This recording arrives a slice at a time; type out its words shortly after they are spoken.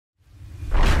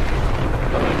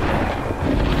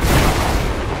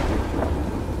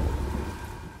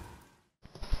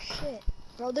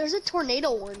Bro, there's a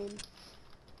tornado warning.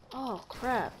 Oh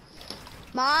crap.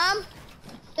 Mom,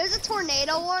 there's a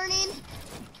tornado warning.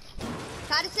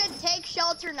 Kinda said take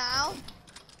shelter now.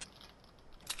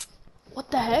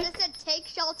 What the heck? It said take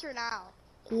shelter now.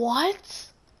 What?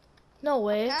 No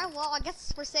way. Yeah, well, I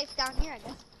guess we're safe down here, I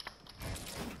guess.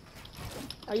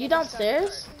 Are you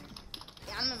downstairs?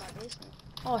 Yeah, I'm in my basement.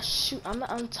 Oh shoot, I'm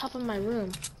on top of my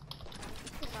room.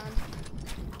 You're fine.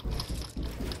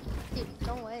 Dude,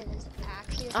 no way. There's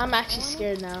actually a I'm actually warning?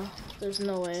 scared now. There's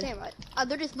no way. Same, right?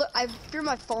 They're just look. I threw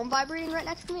my phone vibrating right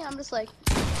next to me. I'm just like,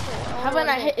 How about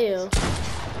I hit you?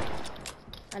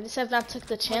 I just have not took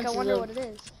the chances. Like, I wonder what it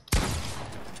is.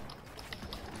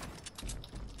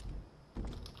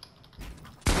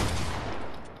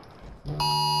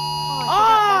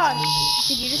 Oh,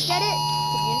 did you just get it?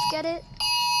 Did you just get it?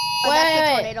 Oh, Wait, that's the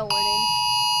wait. tornado warning.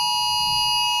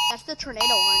 That's the tornado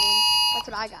warning. That's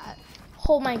what I got.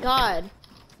 Oh my god.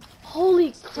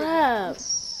 Holy crap. I'm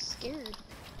scared.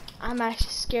 I'm actually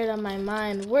scared on my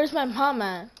mind. Where's my mom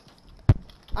at?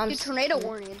 Dude, tornado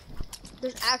warning.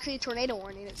 There's actually a tornado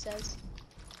warning, it says.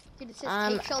 Dude, it says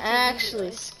I'm take shelter actually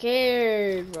immediately.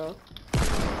 scared, bro.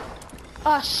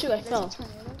 Oh shoot, I There's a fell.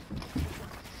 tornado.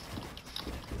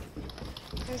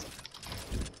 There's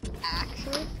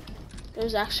actually.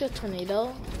 There's actually a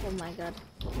tornado. Oh my god.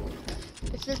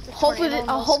 It's just a Hopefully, tornado,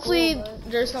 no hopefully school,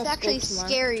 but there's no it's actually school tomorrow.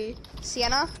 scary.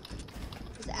 Sienna,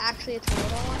 there's actually a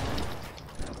tornado warning.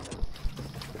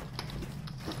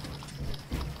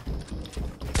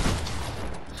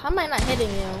 How am I not hitting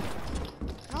you?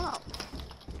 I don't know.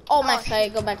 Oh my Oh,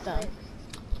 side, go back down.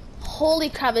 Holy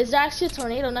crap, is there actually a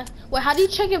tornado next? Wait, how do you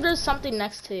check if there's something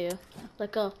next to you?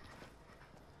 Like a,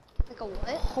 Like a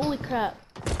what? holy crap.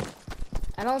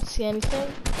 I don't see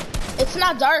anything. It's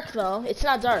not dark though, it's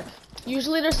not dark.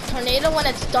 Usually there's a tornado when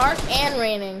it's dark and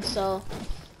raining, so.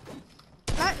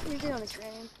 Not usually when it's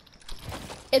raining.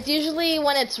 It's usually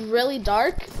when it's really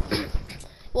dark.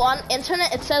 Well, on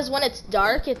internet it says when it's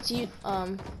dark, it's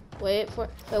wait,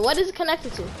 what is it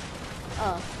connected to?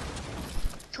 Oh,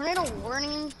 Tornado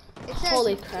warning. It says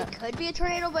Holy crap. it could be a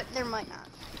tornado, but there might not.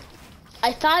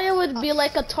 I thought it would be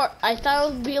like I thought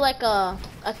it would be like a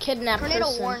kidnapped Tornado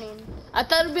person. warning. I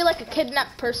thought it would be like a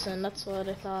kidnapped person. That's what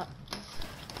I thought.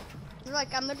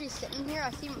 Like I'm literally sitting here,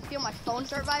 I feel my phone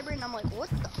start vibrating. I'm like, what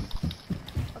the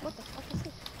fuck is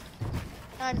this?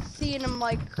 And I see it, and I'm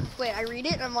like, wait, I read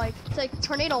it, and I'm like, it's like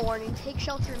tornado warning. Take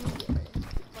shelter immediately. I'm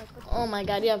like, what the Oh my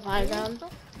god, you have high fuck? ground.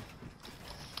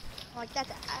 I'm like, that's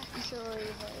actually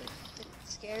like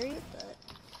scary,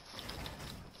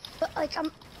 but like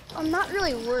I'm not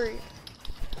really worried.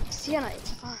 Sienna,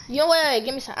 it's fine. Yo, wait,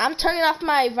 give me some. I'm turning off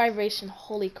my vibration.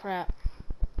 Holy crap.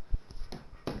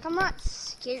 Like, I'm not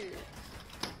scared.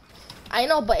 I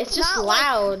know, but it's just Not like-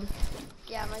 loud.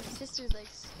 Yeah, my sister's like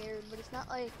scared, but it's not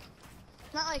like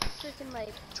freaking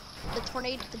like the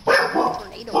tornado, the big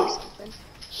tornado or something.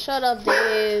 Shut up,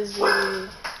 Daisy.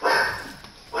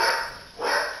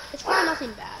 It's probably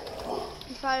nothing bad.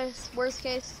 It's probably worst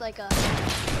case like a.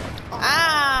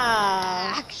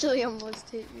 Ah! Actually, almost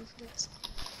hit you first.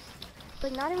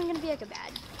 Like not even gonna be like a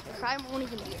bad. It probably won't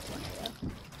even be a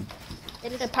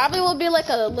tornado. It probably will be like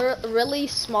a really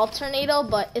small tornado,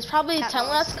 but it's probably At telling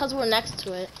most. us because we're next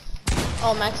to it.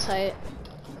 Oh, max height.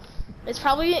 It's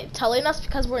probably telling us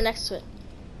because we're next to it.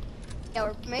 Yeah,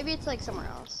 or maybe it's like somewhere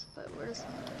else, but we're just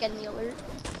getting the alert.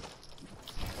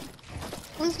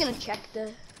 I'm just gonna check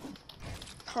the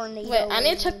tornado. Wait, I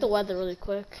need to check warning. the weather really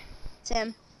quick.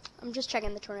 Sam, I'm just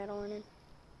checking the tornado warning.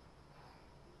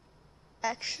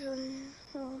 Actually,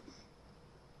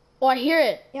 Oh, I hear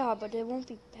it. yeah, but it won't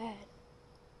be bad.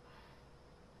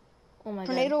 Oh my god.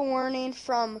 Tornado warning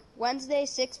from Wednesday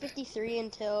 6:53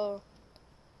 until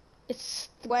It's.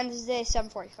 Wednesday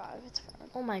 7:45. It's fine.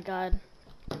 Oh my god.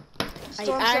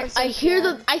 Storm starts I at hear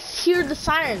 7 I hear the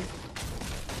siren.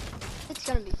 It's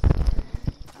gonna be fine.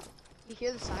 You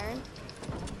hear the siren?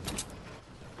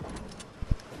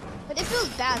 But it feels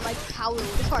bad, like power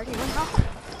was already went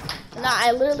off. Nah,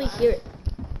 I literally hear it.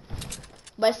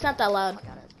 But it's not that loud. I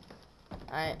got it.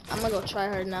 Alright, I'm gonna go try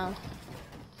hard now.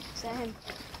 Same.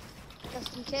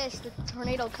 Just in case the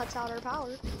tornado cuts out our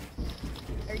power.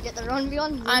 Or get the run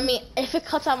beyond. I mean, if it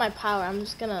cuts out my power, I'm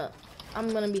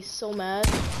gonna be so mad.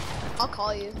 I'll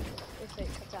call you if it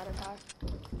cuts out our power.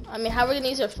 I mean, how are we gonna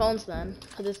use our phones then?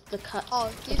 Cause it's the Oh,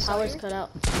 do you power's cellular? cut out.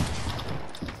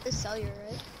 It's cellular,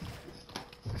 right?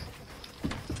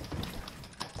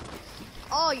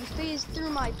 Oh, you phased through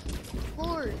my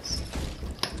floors.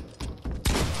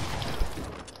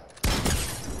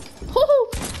 Woohoo!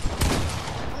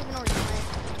 I don't even know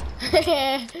where you're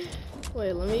at.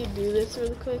 Wait, let me do this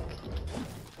really quick.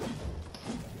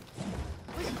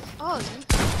 Oh,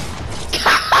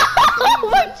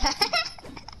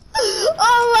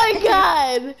 oh my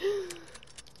god!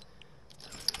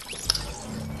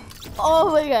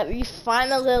 Oh my god, you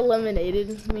finally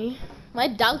eliminated me. My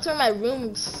doubts are my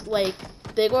rooms, like,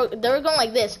 they were going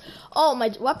like this. Oh,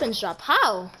 my weapons drop.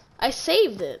 How? I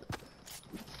saved it.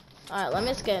 Alright, let me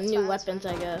just get new weapons,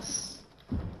 I guess.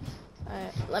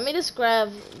 Alright, let me just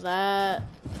grab that.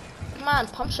 Come on,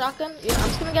 pump shotgun? Yeah, I'm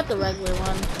just gonna get the regular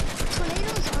one.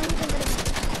 Tornadoes aren't even gonna be,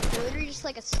 they're literally just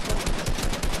like a storm.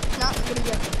 It's not gonna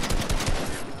be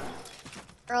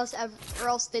or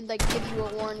else they'd like give you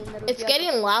a warning that it would It's be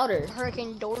getting like louder.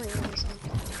 Hurricane Dorian or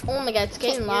something. Oh my god, it's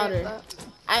getting louder.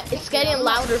 It, It's getting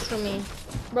louder for me.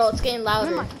 Bro, it's getting I'm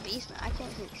in louder. my basement. I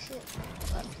can't hear shit.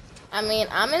 But I mean,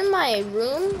 I'm in my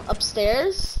room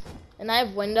upstairs, and I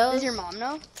have windows. does your mom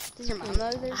know? Does your mom know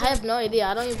there's I have no idea.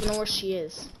 I don't even know where she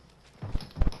is.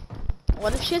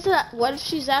 What if she's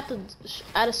at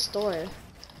a store?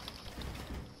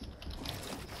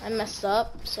 I messed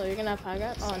up, so you're gonna have high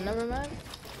ground. Oh, never mind.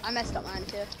 I messed up mine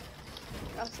too.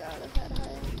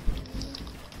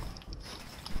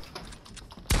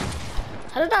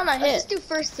 How did I not hit? Let's just do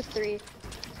first to 3.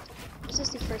 Let's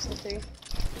just do first to 3.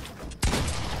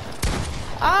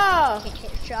 Ah! Can't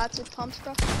hit shots with pumps,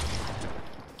 bro.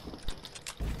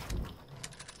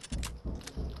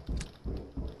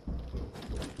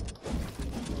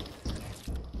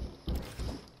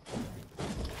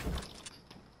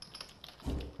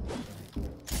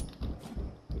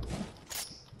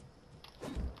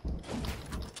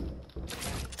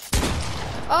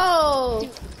 Oh!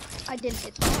 Dude, I didn't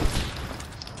hit that.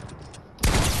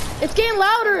 It's getting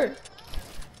louder.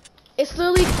 It's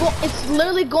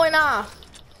literally going off.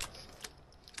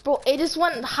 Bro, it just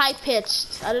went high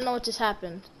pitched. I don't know what just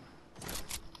happened.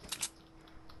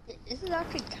 This is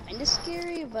actually kind of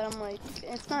scary, but I'm like,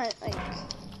 it's not like.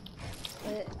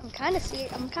 I'm kind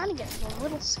of getting a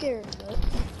little scared, but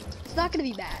it's not gonna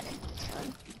be bad. It's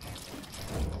fine.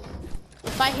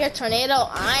 If I hear tornado,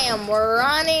 I am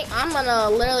running. I'm gonna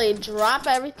literally drop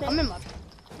everything. I'm in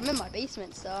my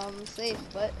basement, so I'm safe.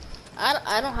 But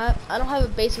I don't have a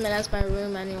basement as my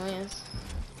room anyways.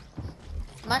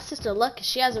 My sister Lucky,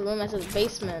 she has a room as a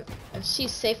basement, and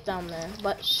she's safe down there.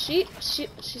 But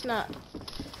she's not.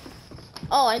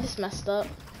 Oh, I just messed up.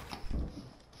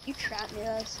 you trapped me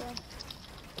though, so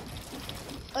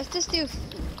let's just do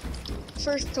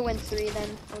first to win 3,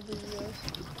 then we'll do those.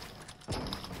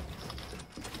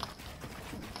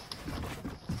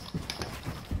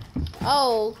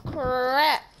 Oh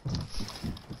crap!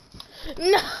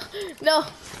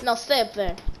 No, stay up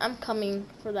there. I'm coming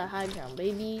for that high ground,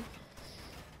 baby.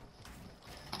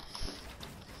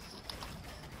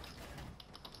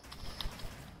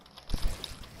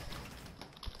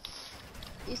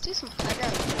 These do some high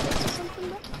ground or something,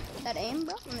 bro. That aim,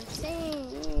 bro, I'm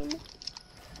insane.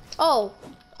 Oh,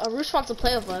 Roosh wants to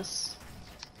play with us.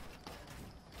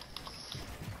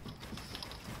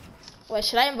 Wait,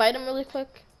 should I invite him really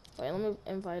quick? Wait, let me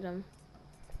invite him.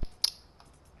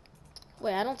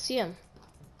 Wait, I don't see him.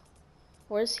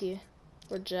 Where is he?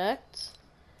 Reject.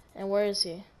 And where is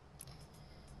he?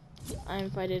 I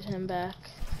invited him back.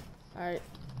 Alright.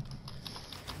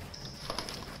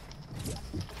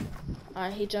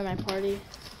 Alright, he joined my party.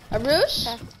 Arush?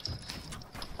 Okay.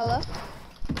 Hello?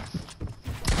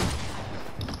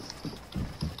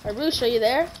 Arush, are you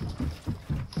there?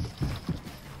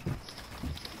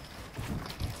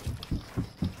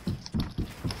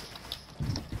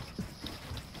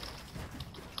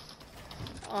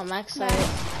 Oh, I'm excited.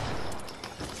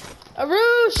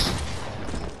 Arush!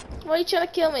 Why are you trying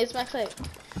to kill me? It's Max 8.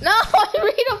 No,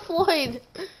 I redeployed!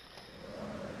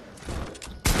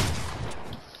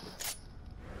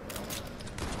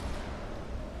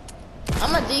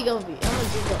 I'm a Deagle B. I'm a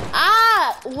Deagle.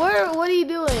 Ah! What are you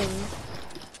doing?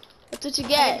 That's what you I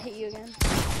get. hit you again.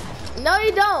 No,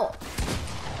 you don't.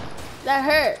 That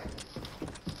hurt.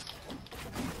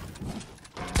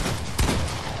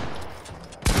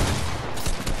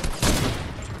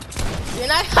 You're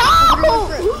not.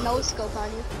 Oh! No scope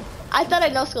on you. I thought I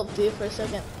no scoped you for a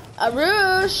second.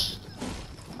 Arush!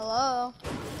 Hello?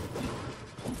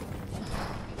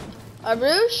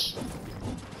 Arush?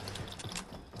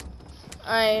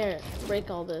 Alright, break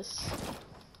all this.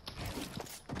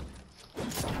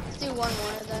 Let's do one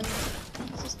more then.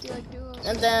 Let's just do like duos.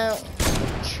 And then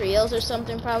trios or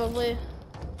something probably.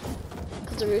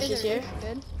 Cause Arush is here.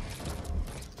 Good.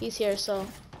 He's here, so.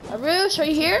 Arush, are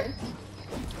you here?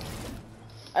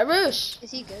 Arush!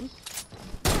 Is he good?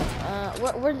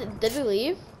 Where did we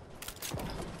leave?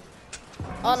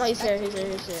 Oh no, he's here, he's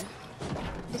here.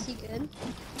 Is he good?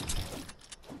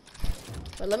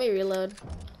 Wait, let me reload.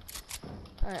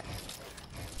 Alright.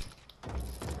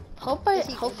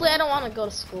 Hopefully I don't want to go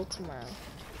to school tomorrow.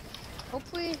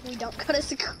 Hopefully we don't go to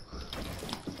school.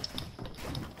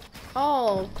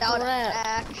 Oh, That would crap.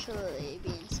 actually be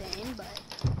insane, but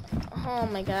Oh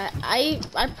my god. I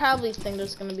probably think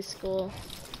there's gonna be school.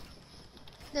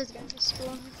 there's gonna be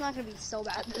school. It's not gonna be so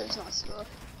bad that there's not school.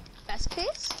 Best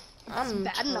case, I'm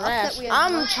bad enough trash. that we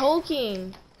have I'm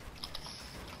choking.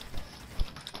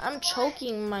 I'm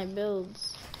choking my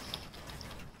builds.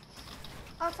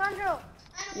 Alessandro.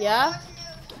 Yeah?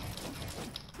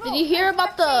 Bro, Did you hear I'm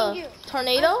about spectating the you.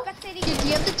 tornado? I'm spectating Did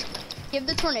you. you have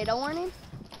the tornado warning?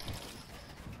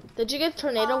 Did you get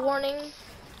tornado warning?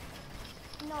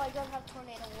 No, I don't have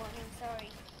tornado warning. Sorry.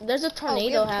 There's a Oh, we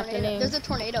tornado have happening. There's a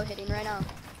tornado hitting right now.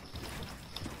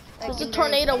 Like, There's a in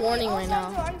tornado Hey, warning right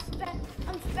Alessandro, now.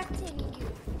 I'm spectating you.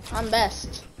 I'm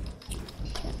best.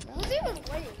 Who's even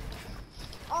winning?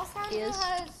 Alessandro Yes.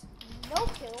 has no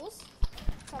kills.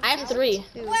 I have 3.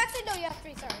 Dude, Well, actually, no, you have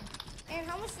 3. Sorry. And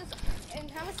how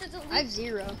much does it I have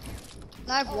 0.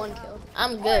 I have 1 wow. kill.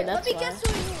 I'm Alright, good, let that's me why. guess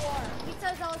who you are. He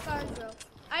says Alessandro.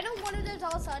 I know one of those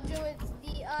Alessandro. It's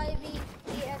DIVEXLLY.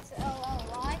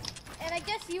 And I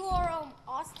guess you are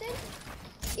Austin.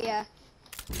 Yeah.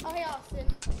 Oh hey Austin.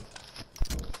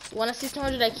 Wanna see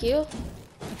 200 IQ?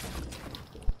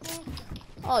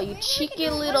 Oh, you Maybe we can cheeky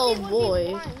do a little 1v1v1.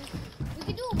 boy. We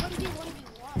can do a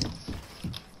 1v1v1.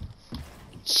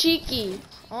 Cheeky.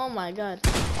 Oh my god.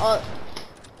 Oh.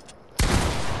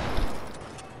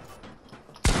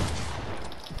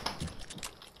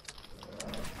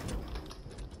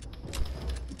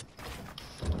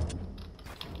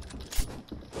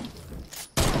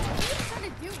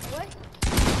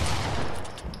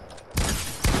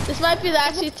 This might be the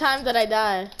actually time that I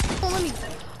die. Oh, let me.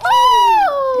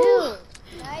 Oh!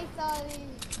 Nice, Ollie.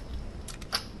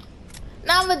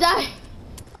 Now I'm gonna die.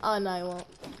 Oh no, I won't.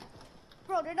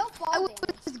 Bro, they're no I fall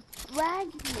was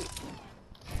lagging.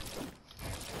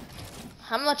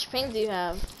 How much ping do you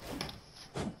have?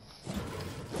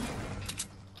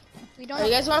 We don't. Oh,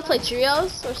 you guys want to play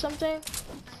trios or something?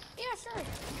 Yeah, sure.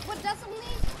 What doesn't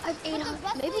mean? I have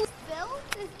 800. Maybe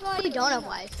Like, we don't have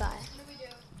Wi-Fi.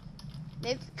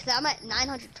 Maybe because I'm at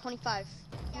 925.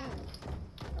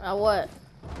 What?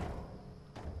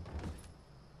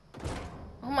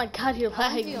 Oh my god, you're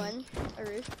lagging.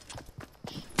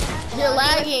 You're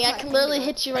lagging. I can literally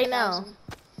hit you right now.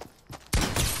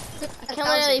 I can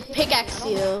literally pickaxe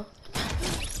you.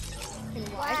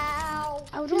 Wow.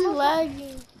 I don't You're know.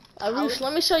 lagging. Arush,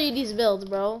 let me show you these builds,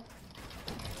 bro.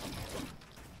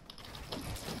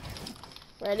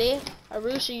 Ready?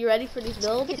 Arush, are you ready for these I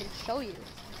builds? can show you.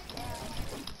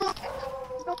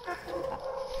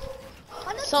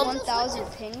 So 1,000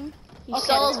 ping. you Okay,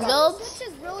 saw let's those go. builds? Switch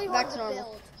is really Back hard to to normal.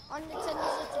 build. On Nintendo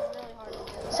Switch is really hard to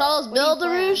build. Saw those What do you build,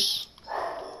 plan? Arush?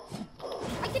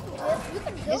 I can build. You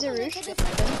can build Is it on Roosh? Nintendo Switch. It's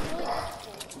really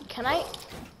difficult. Can I?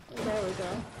 There we go.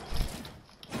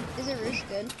 Is it Roosh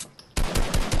good?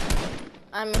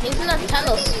 He's in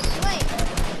Nintendo. Wait.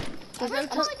 He's in How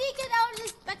Nintendo. do you get out of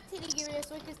this spectating area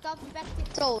so we can stop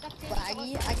spectating? So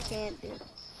laggy. I can't, dude.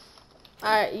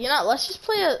 Alright, you know, let's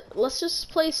just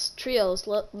play trios.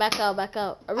 Back out. I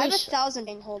have Arush, 1,000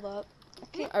 ping. Hold up.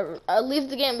 leave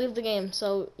the game,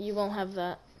 so you won't have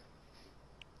that.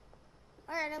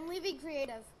 Alright, I'm leaving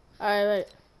creative. Alright, right.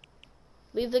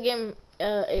 Leave the game,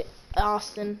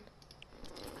 Austin.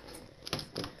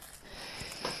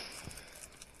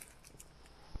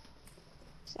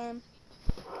 Sam.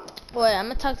 Wait, I'm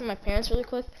gonna talk to my parents really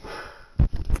quick.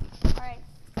 Alright.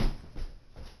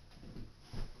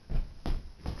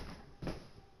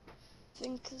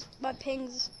 Think my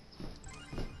pings.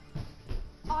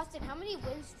 Austin, how many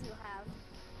wins do you have?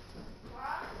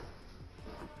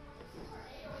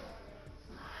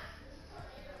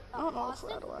 I don't know if Austin?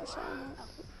 we're out of Wi-Fi.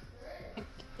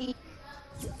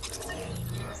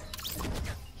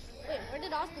 Wait, where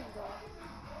did Austin go?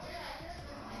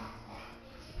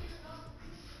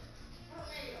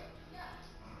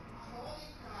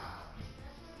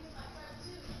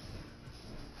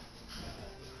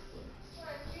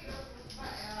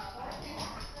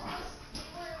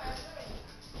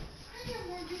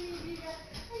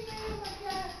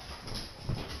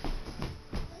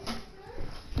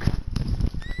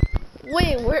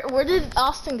 Wait, where did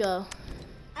Austin go?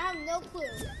 I have no clue.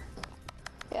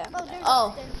 Yeah. Oh, there's Oh,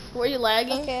 Austin. were you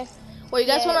lagging? Okay. Wait, you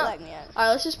guys Yeah, it wanna? lagged me out. Alright,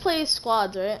 let's just play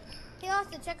squads, right? Hey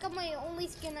Austin, check out my only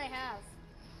skin I have.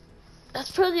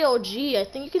 That's pretty OG. I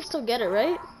think you can still get it,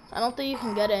 right? I don't think you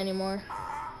can get it anymore.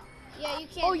 Yeah, you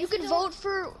can. Oh, you This can is vote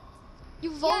for.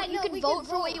 You vote. Yeah, you no, can we vote can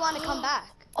for what vote. you want to come back.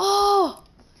 Oh,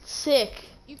 sick.